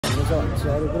भन्नु छ भन्छु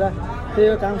अरू कुरा त्यही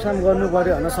हो कामसाम गर्नु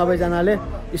पर्यो होइन सबैजनाले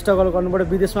स्ट्रगल गर्नु पर्यो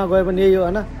विदेशमा गए पनि यही हो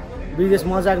होइन विदेश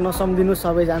मजाक नसम्झिनु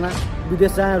सबैजना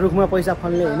विदेश जहाँ रुखमा पैसा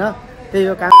फल्ने होइन त्यही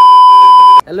हो काम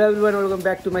hello everyone welcome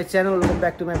back to my channel welcome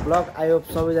back to my blog I hope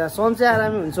सबैजना सन्चै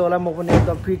आरामै हुन्छ होला म पनि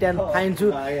एकदम फिट एन्ड फाइन छु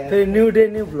फेरि न्यू डे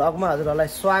न्यू भ्लगमा हजुरहरूलाई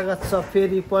स्वागत छ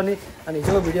फेरि पनि अनि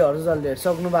हिजोको भिडियोहरू जसले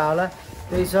हेरिसक्नु भयो होला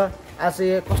त्यही छ आज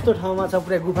चाहिँ कस्तो ठाउँमा छ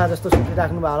पुरै गुफा जस्तो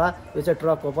सुतिराख्नु भयो होला यो चाहिँ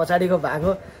ट्रकको पछाडिको भाग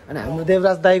हो अनि हाम्रो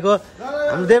देवराज दाईको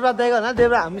होइन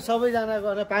देवराज हामी सबैजनाको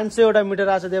होइन 500वटा मिटर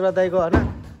आएको छ देवराज दाईको होइन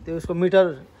त्यो उसको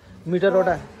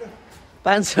मिटरवटा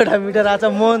 500वटा मिटर आएको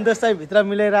छ मोहन दोस्ताई भित्र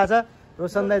मिलाइरहेछ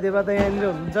रोशन दाई देवराज दाई यहाँनिर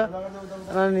हुनुहुन्छ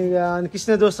अनि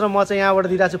कृष्ण दोस्त र म चाहिँ यहाँबाट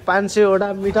दिइरहेको छु 500वटा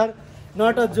metre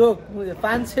not a joke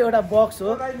 500वटा box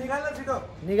हो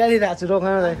निकालिरहेको छु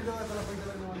रोकाउन दाई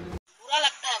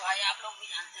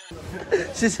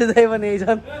शिशु दाई पनि यही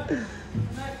छन्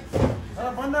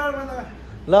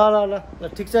ल ल ल ल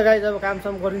ठिक छ गाइज अब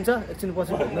कामसाम गरिन्छ एकछिन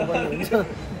पछि भेट्नुपर्ने हुन्छ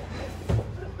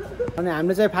अनि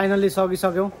हामीले चाहिँ फाइनल्ली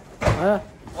सकिसक्यौँ होइन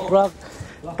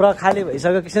ट्रक खाली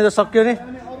भइसक्यो किसिम त सक्यो नि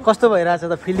कस्तो भइरहेछ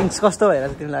त फिलिङ्स कस्तो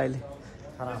भइरहेछ तिमीलाई अहिले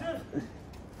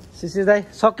शिशु दाई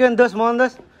सक्यो नि दोष मोहन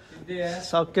दोष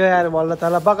सक्यो यार बल्ल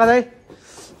तल पक्का दाई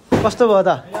कस्तो भयो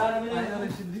त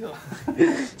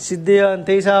सिद्धियो अनि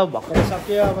त्यही छ भर्खरै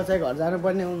सक्यो अब चाहिँ घर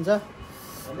जानुपर्ने हुन्छ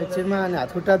एकछिनमा अनि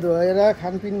हातखुट्टा धोएर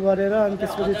खानपिन गरेर अनि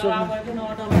त्यसपछि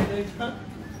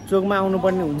चोकमा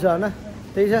आउनुपर्ने हुन्छ होइन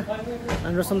त्यही छ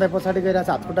अनि रोशन दाई पछाडि गइरहेको छ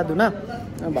हातखुट्टा धुन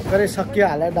भर्खरै सक्यो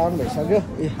हालत डाउन भइसक्यो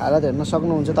ए हालत हेर्न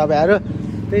सक्नुहुन्छ तपाईँहरू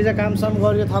त्यही चाहिँ कामसाम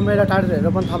गऱ्यो थमेर टाढेर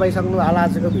पनि थपाइसक्नु होला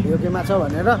आजको भिडियो केमा छ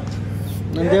भनेर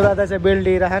अनि देवराज दाई चाहिँ बेल्ट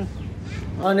लिइरहन्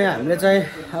अनि हामीले चाहिँ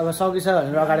अब सकिछ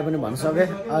भनेर अगाडि पनि भनिसकेँ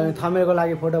अनि थमेरको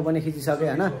लागि फोटो पनि खिचिसकेँ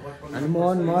होइन अनि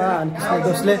मोहन म अनि कृष्ण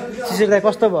दोषले शिशिर दाई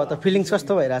कस्तो भयो त फिलिङ्स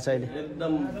कस्तो भइरहेछ अहिले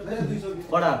एकदम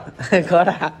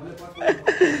कडा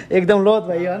एकदम लोत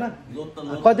भयो होइन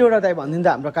कतिवटा दाई भनिदिनु त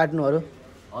हाम्रो कार्टुनहरू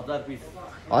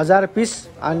 1000 पिस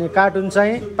अनि कार्टुन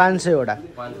चाहिँ 500वटा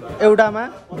एउटामा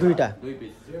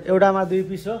 2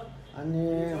 पिस हो अनि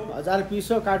 1000 पिस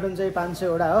हो कार्टुन चाहिँ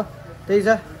 500वटा हो त्यही छ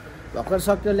भर्खर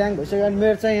सक्यो ल्याङ भइसक्यो अनि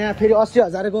मेरो चाहिँ यहाँ फेरि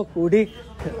 80,000को हुडी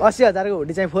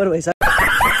चाहिँ फोहोर भइसक्यो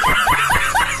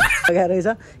रहेछ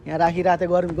यहाँ राखिरहेको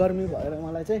थिएँ गर्मी भएर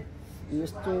मलाई चाहिँ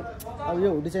यस्तो अब यो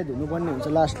हुडी चाहिँ धुनुपर्ने हुन्छ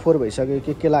लास्ट फोहोर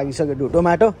भइसक्यो के लागिसक्यो ढुटो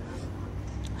माटो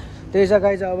त्यही छ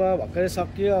गाइज अब भर्खरै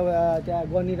सकियो अब त्यहाँ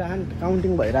गनिरहन्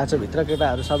काउन्टिङ भइरहेछ भित्र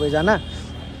केटाहरू सबैजना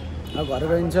अब घर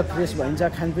गइन्छ फ्रेस भइन्छ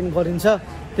खानपिन गरिन्छ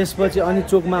त्यसपछि अनि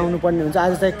चोकमा आउनुपर्ने हुन्छ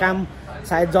आज चाहिँ काम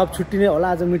सायद जब छुट्टी नै होला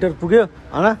आज मिटर पुग्यो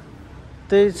होइन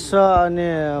त्यही छ अनि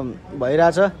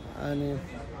भइरहेछ अनि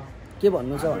के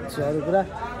भन्नु छ भन्छु अरू कुरा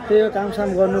त्यही हो कामसाम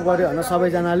गर्नु पऱ्यो होइन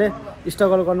सबैजनाले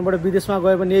स्ट्रगल गर्नु पऱ्यो विदेशमा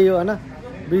गए पनि यही हो होइन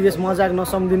विदेश मजाक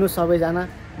नसम्झिनु सबैजना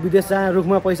विदेश जहाँ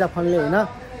रुखमा पैसा फल्ने होइन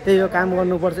त्यही हो काम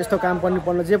गर्नुपर्छ यस्तो काम पनि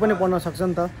पढ्न जे पनि पढ्न सक्छ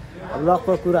नि त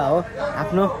लकको कुरा हो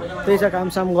आफ्नो त्यही छ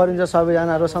कामसाम गरिन्छ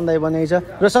सबैजना रोशन दाई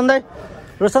बनाइछ रोशन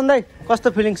दाई कस्तो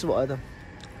फिलिङ्स भयो त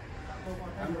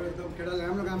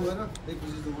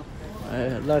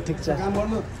ल ठिक छ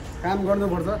काम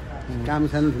गर्नुपर्छ काम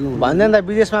सानो ठुलो भन्दैन त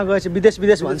विदेशमा गएपछि विदेश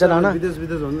भन्छन् होइन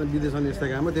विदेश अनि यस्तो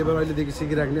काम हो त्यही भएर अहिलेदेखि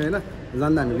सिकिराख्ने होइन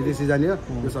जान्दा हामी विदेशी जाने हो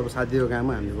यो सब साथीको काम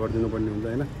हो हामीले गरिदिनु पर्ने हुन्छ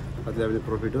होइन कतिलाई पनि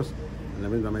प्रफिट होस् हामीलाई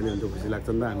पनि रमाइलो हुन्छ खुसी लाग्छ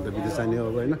नि त हामी त विदेश जाने हो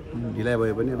अब होइन ढिलाइ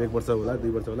भयो पनि अब 1 वर्ष होला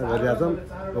 2 वर्ष होला गरिरहेको छौँ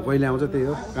अब कहिले आउँछ त्यही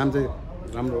हो काम चाहिँ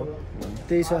राम्रो हो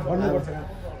त्यही छ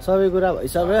सबै कुरा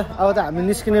भइसक्यो अब त हामी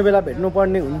निस्किने बेला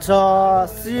भेट्नुपर्ने हुन्छ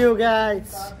सी यू गाइज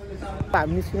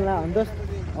हामी निस्किँला अन्त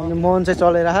अनि मोहन चाहिँ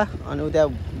चलेर अनि उता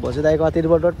भोजु दाईको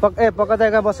तिरुपति रोड पक्का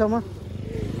दाईको बस्छ म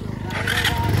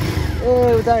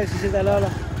ए उता शिशु दाई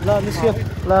ल निस्क्यो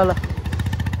ल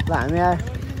हामी आयो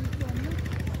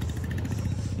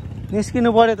निस्किनु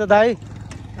पऱ्यो त दाई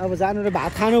अब जानु र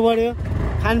भात खानु पऱ्यो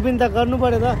खानपिन त गर्नु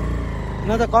पऱ्यो त न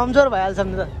त कमजोर भइहाल्छ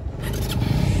नि त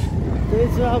त्यही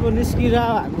चाहिँ अब निस्किएर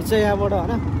हामी चाहिँ यहाँबाट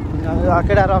होइन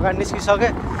केटाहरू अगाडि निस्किसके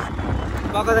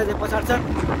पक्का दाई चाहिँ पछाडि छ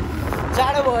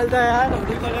जाडो भयो त यार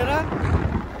हुडी गरेर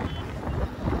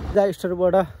दाई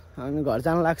स्टोरबाट अनि घर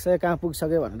जान लाग्छ कहाँ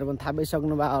पुगिसक्यो भनेर पनि थाहा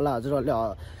पाइसक्नु भयो होला हजुरहरूले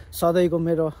सधैँको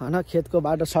मेरो होइन खेतको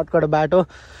बाटो सर्टकट बाटो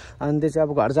अनि त्यो चाहिँ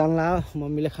अब घर जान लाग्यो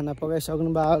मम्मीले खाना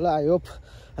पकाइसक्नु भयो होला आई होप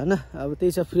होइन अब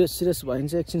त्यही छ फ्रेस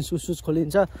भइन्छ एकछिन सुस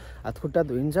खोलिन्छ हातखुट्टा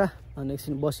धोइन्छ अनि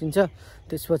एकछिन बसिन्छ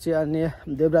त्यसपछि अनि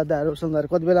देवराज दाईहरू सुन्दर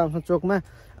कति बेला आउँछ चोकमा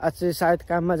आज चाहिँ सायद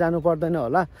काममा जानु पर्दैन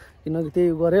होला किनकि त्यही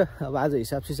गऱ्यो अब आज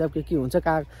हिसाब के हुन्छ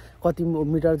कति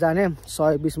मिटर जाने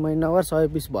 120 महिनावर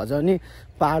 120 भजनी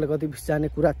पहाड कति बिस जाने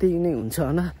कुरा त्यही नै हुन्छ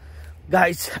होइन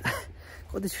गाइस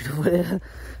कति छिटो परेर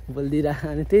बोलिदिएर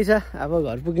अनि त्यही छ अब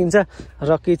घर पुगिन्छ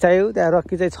रक्की चाहिँ त्यहाँ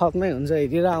रक्की चाहिँ छतमै हुन्छ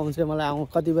हेरेर आउँछ मलाई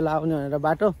कति बेला आउने भनेर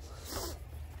बाटो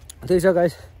त्यही छ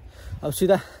गाइस अब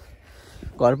सिधा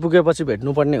घर पुगेपछि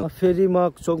भेट्नुपर्ने हो फेरि म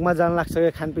चोकमा जान लाग्छ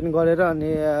कि खानपिन गरेर अनि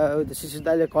शिशिर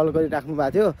दाइले कल गरिराख्नु भएको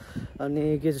थियो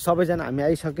अनि के चाहिँ सबैजना हामी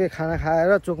आइसके खाना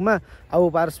खाएर चोकमा आऊ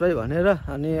पारस भाइ भनेर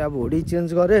अनि अब हुडी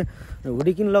चेन्ज गरेँ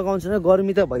हुडी किन लगाउँछ भने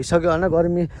गर्मी त भइसक्यो होइन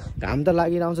गर्मी घाम त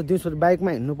लागिरहन्छ दिउँसो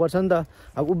बाइकमा हिँड्नुपर्छ नि त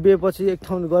अब उभिएपछि एक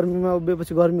ठाउँ गर्मीमा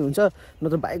उभिएपछि गर्मी हुन्छ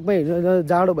नत्र बाइकमा हिँड्नु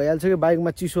जाडो भइहाल्छ कि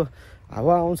बाइकमा चिसो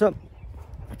हावा आउँछ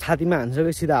छातीमा हान्छ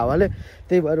कि सिधा हावाले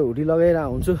त्यही भएर हुडी लगाएर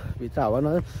हुन्छु भित्र हावा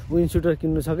न विन्ड सुटर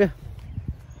किन्नु छ क्या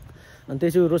अनि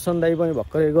त्यसै रोशन दाइ पनि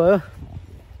भर्खरै गयो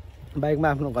बाइकमा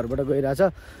आफ्नो घरबाट गइरहेछ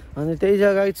अनि त्यही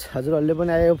जग्गा हजुरहरूले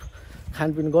पनि आयो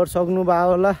खानपिन गरिसक्नु भयो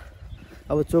होला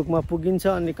अब चोकमा पुगिन्छ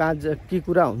अनि कहाँ के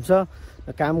कुरा हुन्छ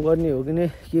काम गर्ने हो कि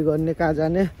के गर्ने कहाँ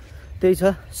जाने त्यही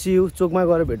छ सियु चोकमा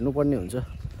गएर भेट्नुपर्ने हुन्छ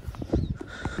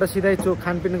र सिधै चोक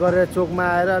खानपिन गरेर चोकमा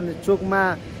आएर अनि चोकमा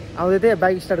आउँदै थिएँ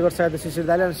बाइक स्टार्ट गरिसकेको थियो शिशिर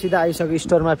दाइले अनि सिधा आइसक्यो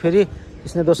स्टोरमा फेरि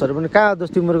स्ने दोस्तहरू पनि कहाँ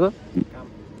दोस्त तिमीहरूको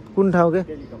कुन ठाउँ के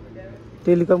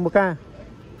टेलिकमको कहाँ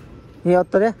यहीँ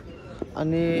अत्तरे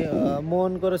अनि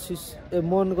मोहनको र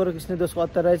मोहनको र कृष्ण दोषको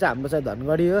अत्तर रहेछ हाम्रो चाहिँ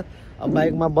धनगढी हो अब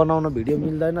बाइकमा बनाउन भिडियो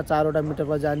मिल्दैन 4वटा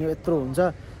मिटरमा जाने यत्रो हुन्छ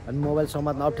अनि मोबाइल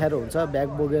समात्न अप्ठ्यारो हुन्छ ब्याग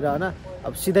बोकेर होइन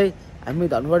अब सिधै हामी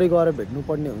धनगढी गएर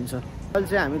भेट्नुपर्ने हुन्छ अहिले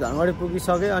चाहिँ हामी धनगढी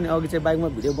पुगिसक्यो अनि अघि चाहिँ बाइकमा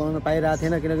भिडियो बनाउन पाइरहेको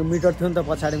थिएन किनकि मिटर थियो नि त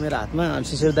पछाडि मेरो हातमा अनि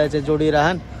शिशिर दाइ चाहिँ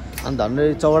जोडिरहन् अनि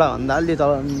धनगढी चौडा भन्दा अलि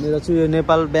तल मेरो चाहिँ यो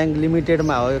नेपाल ब्याङ्क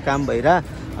लिमिटेडमा हो यो काम भइरह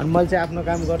अनि मैले चाहिँ आफ्नो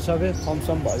काम गरिसकेँ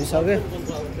फर्म भरिसकेँ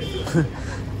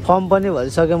फर्म पनि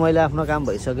भरिसकेँ मैले आफ्नो काम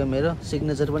भइसक्यो मेरो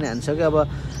सिग्नेचर पनि हानिसकेँ अब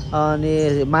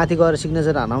अनि माथि गएर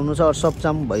सिग्नेचर हानाउनु छ अरू सब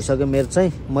काम भइसक्यो मेरो चाहिँ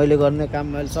मैले गर्ने काम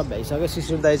मैले सब भइसक्यो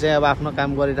शिशिर दाइ चाहिँ अब आफ्नो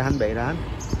काम गरिरहन् भइरहन्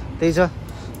त्यही छ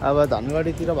अब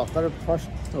धनगढीतिर भर्खर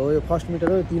फर्स्ट हो यो फर्स्ट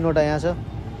मिटर हो 3वटा यहाँ छ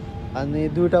अनि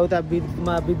 2वटा उता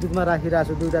विद्युतमा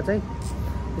राखिरहेको छु 2वटा चाहिँ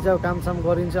त्यो चाहिँ अब कामसाम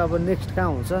गरिन्छ अब नेक्स्ट कहाँ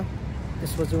हुन्छ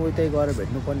त्यसपछि उतै गएर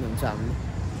भेट्नुपर्ने हुन्छ हामीले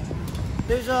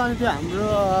त्यही छ अनि त्यो हाम्रो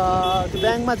त्यो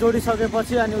ब्याङ्कमा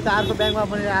जोडिसकेपछि अनि उता अर्को ब्याङ्कमा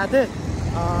पनि आएको थिएँ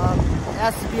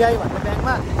एसबिआई भन्ने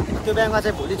ब्याङ्कमा त्यो ब्याङ्कमा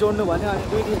चाहिँ भोलि जोड्नु भन्यो अनि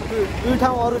दुई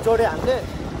ठाउँ अरू जोड्यो हामीले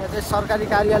त्यहाँ चाहिँ सरकारी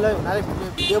कार्यालय हुनाले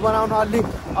भिडियो बनाउन अलि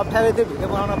अप्ठ्यारो थियो भिडियो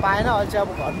बनाउन पाएन अहिले चाहिँ अब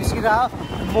घर निस्किरह्यो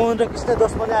मोहन र कृष्ण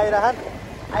दोष पनि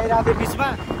आइरहेको थियो बिचमा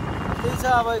त्यही छ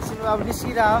अब एकछिन अब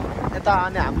निस्किरह्यो यता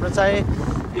अनि हाम्रो चाहिँ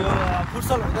यो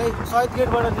फुटसल हुँदै शहीद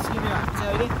गेटबाट निस्किने हामी चाहिँ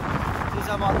अहिले त्यो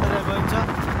चाहिँ अब अन्तरै गइन्छ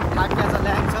थाकिया चाहिँ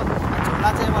ल्याइन्छ झोला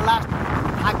चाहिँ म लास्ट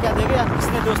थाकिया दिएँ कि अनि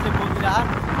कृष्ण दोषले बोकिरह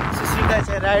शिशिर दाइ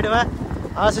चाहिँ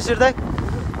राइडमा शिशिर दाइ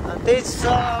त्यही छ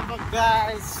अब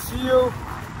गाइस सियो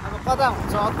अब कता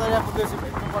हुन्छ अत्तरिया पुगेपछि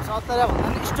भेट्नुपर्छ अत्तरिया भन्दा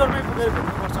पनि स्टोरमै पुगेर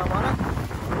भेट्नुपर्छ अब होइन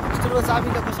स्टोरको चाबी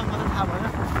त कसम मात्रै थाहा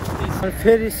भएन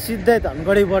फेरि सिधै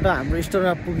धनगढीबाट हाम्रो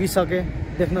स्टोरमा पुगिसकेँ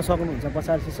देख्न सक्नुहुन्छ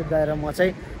पछाडि शिशिर दाइ र म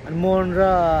चाहिँ अनि मोहन र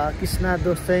कृष्ण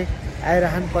दोष चाहिँ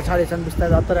आइरहन् पछाडि छन्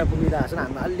बिस्तारै अत्तरिया पुगिरहेको छन्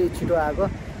हामी अलि छिटो आएको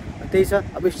त्यही छ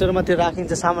अब स्टोरमा त्यो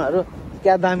राखिन्छ सामानहरू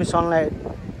क्या दामी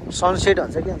सनसेट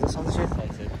भन्छ के भन्छ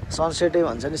सनसेटै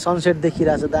भन्छ नि सनसेट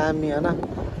देखिरहेछ दामी होइन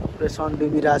पुरै सन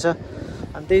डुबिरहेछ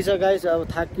अनि त्यही छ गाइस अब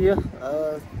थाकियो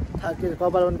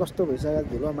कपाल पनि कस्तो भइसक्यो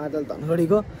धुलो मादल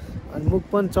धनगढीको अनि मुख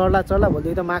पनि चढ्ला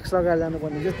भोलि त मास्क लगाएर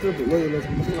जानुपर्ने त्यस्तो धुलो छ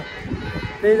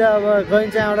त्यही त अब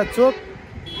गइन्छ एउटा चोक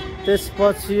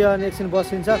त्यसपछि अनि एकछिन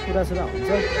बसिन्छ कुरासुरा हुन्छ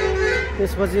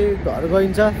त्यसपछि घर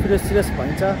गइन्छ फ्रेस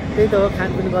भइन्छ त्यही त हो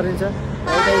खानपिन गरिन्छ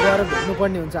यतै गएर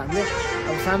भेट्नुपर्ने हुन्छ हामीले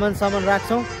अब सामान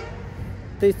राख्छौँ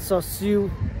त्यही छ सिउ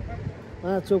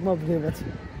चोकमा पुगेपछि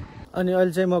अनि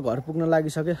अहिले चाहिँ म घर पुग्न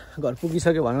लागिसकेँ घर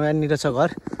पुगिसक्यो भनौँ यहाँनिर छ घर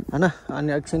होइन अनि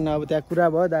एकछिन अब त्यहाँ कुरा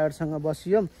भयो दाइहरूसँग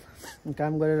बसियो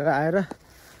काम गरेर आएर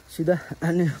सिधा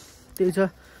अनि त्यही छ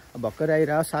भर्खरै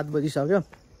आइरह्यो 7 बजिसक्यो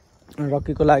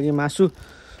रक्कीको लागि मासु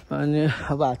अनि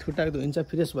अब हात खुट्टा धोइन्छ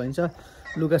फ्रेस भइन्छ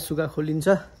लुगा सुगा खोलिन्छ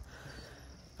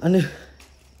अनि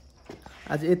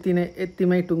आज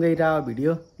यतिमै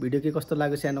टुङ्गाइरह्यो भिडियो के कस्तो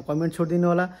लाग्यो सानो कमेन्ट छोडिदिनु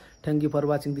होला thank you for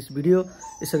watching this video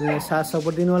यसरी नै साथ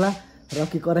सपोर्ट दिनु होला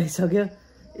रक्की कराइसक्यो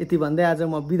यति भन्दै आज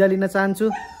म बिदा लिन चाहन्छु